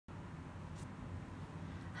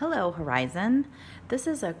Hello Horizon. This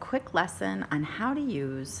is a quick lesson on how to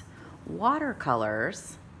use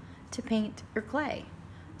watercolors to paint your clay.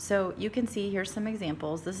 So you can see here's some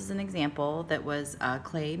examples. This is an example that was a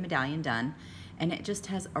clay medallion done, and it just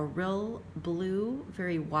has a real blue,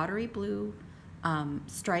 very watery blue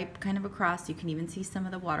stripe kind of across. You can even see some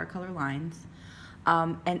of the watercolor lines.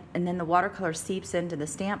 And then the watercolor seeps into the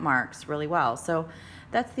stamp marks really well. So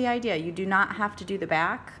that's the idea. You do not have to do the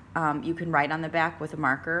back. You can write on the back with a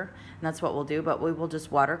marker, and that's what we'll do, but we will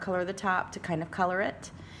just watercolor the top to kind of color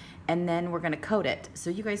it, and then we're going to coat it. So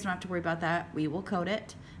you guys don't have to worry about that. We will coat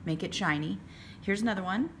it, make it shiny. Here's another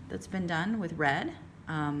one that's been done with red.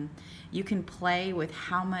 You can play with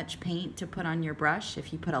how much paint to put on your brush.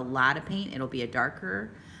 If you put a lot of paint, it'll be a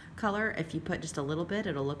darker color. If you put just a little bit,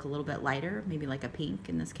 it'll look a little bit lighter, maybe like a pink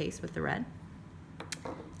in this case with the red.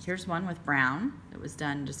 Here's one with brown that was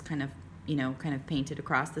done just kind of, kind of painted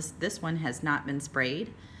across. This one has not been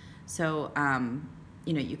sprayed. So,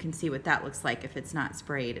 you can see what that looks like. If it's not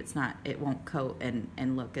sprayed, it won't coat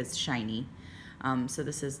and look as shiny. So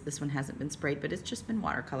this one hasn't been sprayed, but it's just been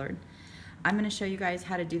watercolored. I'm going to show you guys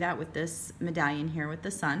how to do that with this medallion here with the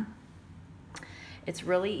sun. It's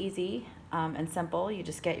really easy and simple. You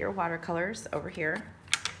just get your watercolors over here.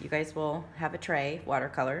 You guys will have a tray of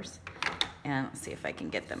watercolors, and let's see if I can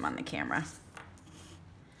get them on the camera.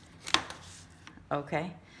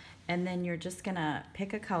 Okay, and then you're just gonna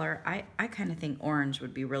pick a color. I kind of think orange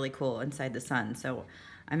would be really cool inside the sun, so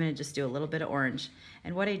I'm gonna just do a little bit of orange.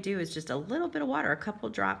 And what I do is just a little bit of water, a couple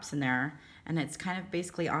drops in there, and it's kind of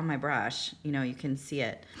basically on my brush. You can see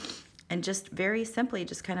it. And just very simply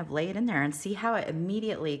just kind of lay it in there and see how it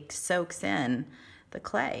immediately soaks in the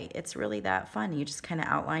clay. It's really that fun. You just kind of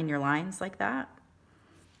outline your lines like that.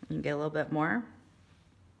 You can get a little bit more.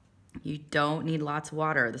 You don't need lots of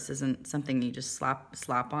water. This isn't something you just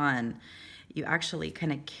slop on. You actually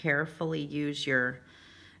kind of carefully use your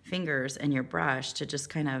fingers and your brush to just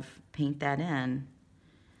kind of paint that in.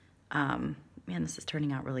 Man, this is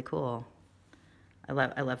turning out really cool. I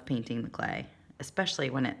love painting the clay, especially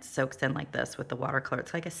when it soaks in like this with the watercolor.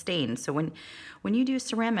 It's like a stain. So when you do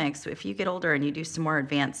ceramics, if you get older and you do some more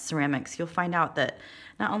advanced ceramics, you'll find out that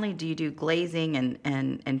not only do you do glazing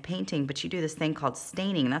and painting, but you do this thing called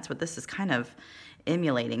staining. And that's what this is kind of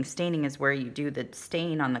emulating. Staining is where you do the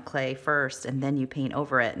stain on the clay first, and then you paint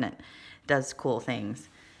over it, and it does cool things.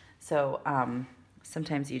 So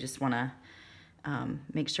sometimes you just want to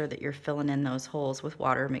make sure that you're filling in those holes with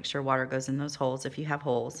water. Make sure water goes in those holes if you have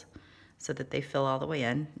holes, so that they fill all the way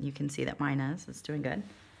in. You can see that mine is. It's doing good.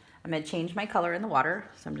 I'm going to change my color in the water,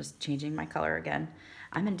 so I'm just changing my color again.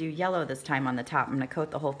 I'm going to do yellow this time on the top. I'm going to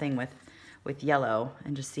coat the whole thing with yellow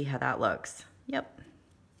and just see how that looks. Yep.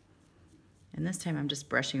 And this time I'm just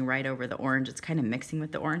brushing right over the orange. It's kind of mixing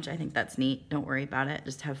with the orange. I think that's neat. Don't worry about it.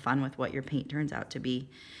 Just have fun with what your paint turns out to be.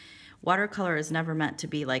 Watercolor is never meant to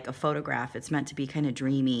be like a photograph. It's meant to be kind of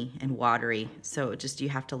dreamy and watery. So just you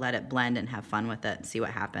have to let it blend and have fun with it and see what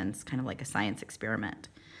happens. Kind of like a science experiment.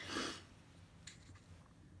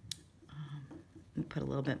 Put a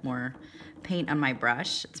little bit more paint on my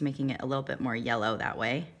brush. It's making it a little bit more yellow that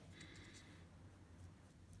way.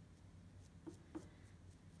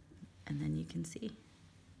 And then you can see,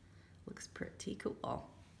 looks pretty cool.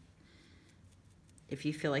 If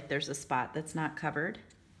you feel like there's a spot that's not covered,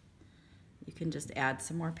 you can just add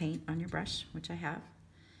some more paint on your brush, which I have,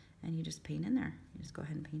 and you just paint in there. You just go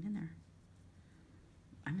ahead and paint in there.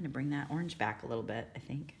 I'm going to bring that orange back a little bit, I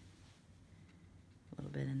think. A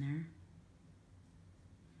little bit in there.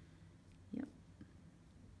 Yep.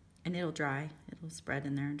 And it'll dry. It'll spread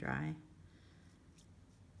in there and dry.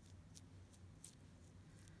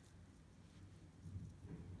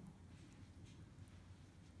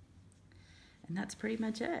 And that's pretty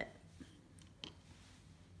much it.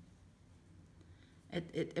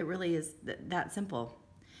 It really is that simple.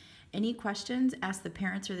 Any questions, ask the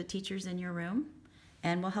parents or the teachers in your room,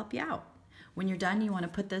 and we'll help you out. When you're done, you want to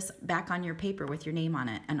put this back on your paper with your name on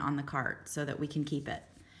it and on the card so that we can keep it.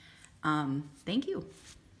 Thank you.